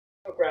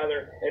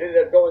rather, and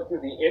ended up going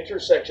through the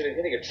intersection and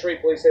hitting a tree.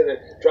 Police say the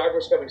driver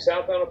was coming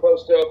southbound of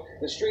Post Oak.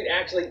 The street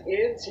actually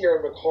ends here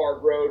on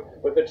McCard Road,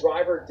 but the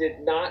driver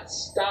did not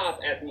stop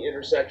at the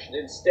intersection.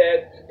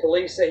 Instead,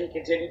 police say he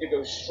continued to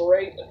go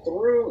straight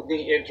through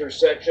the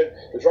intersection.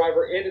 The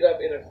driver ended up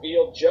in a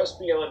field just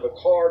beyond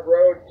McCard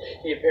Road.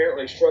 He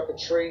apparently struck a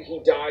tree. He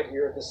died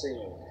here at the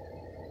scene.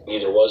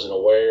 Either wasn't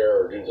aware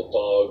or due to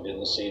fog,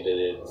 didn't see that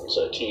it's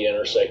a T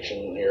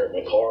intersection here at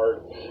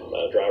McCard.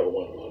 Driver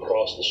went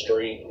across the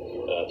street,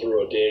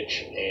 through a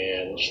ditch,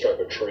 and struck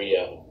a tree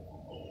out.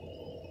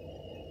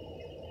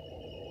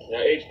 Now,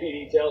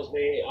 HPD tells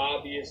me,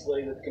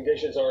 obviously, that the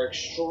conditions are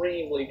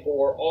extremely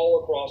poor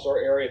all across our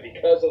area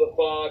because of the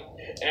fog,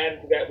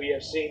 and that we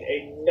have seen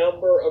a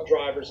number of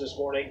drivers this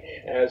morning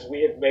as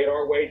we have made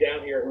our way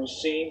down here who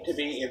seem to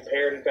be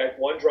impaired. In fact,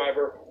 one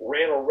driver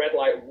ran a red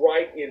light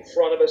right in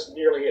front of us,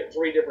 nearly hit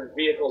 3 different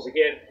vehicles.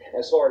 Again,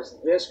 as far as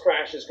this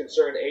crash is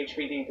concerned,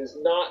 HPD does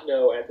not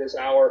know at this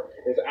hour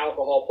if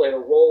alcohol played a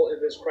role in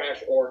this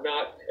crash or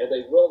not, and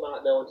they will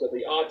not know until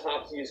the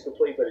autopsy is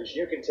complete. But as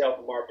you can tell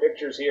from our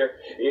pictures here,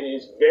 it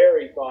is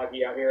very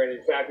foggy out here, and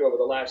in fact, over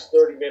the last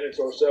 30 minutes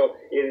or so,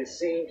 it has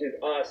seemed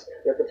to us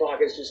that the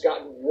fog has just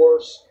gotten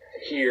worse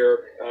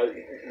here.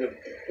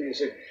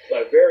 There's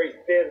a very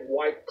thin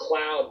white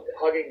cloud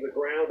hugging the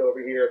ground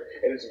over here,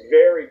 and it's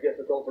very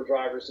difficult for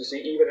drivers to see,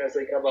 even as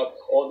they come up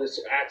on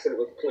this accident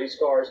with police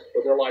cars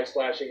with their lights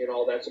flashing and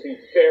all that. So be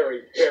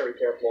very, very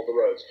careful on the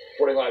roads.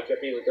 Reporting live,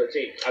 Jeff Nealon,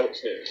 13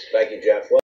 Eyewitness News. Thank you, Jeff.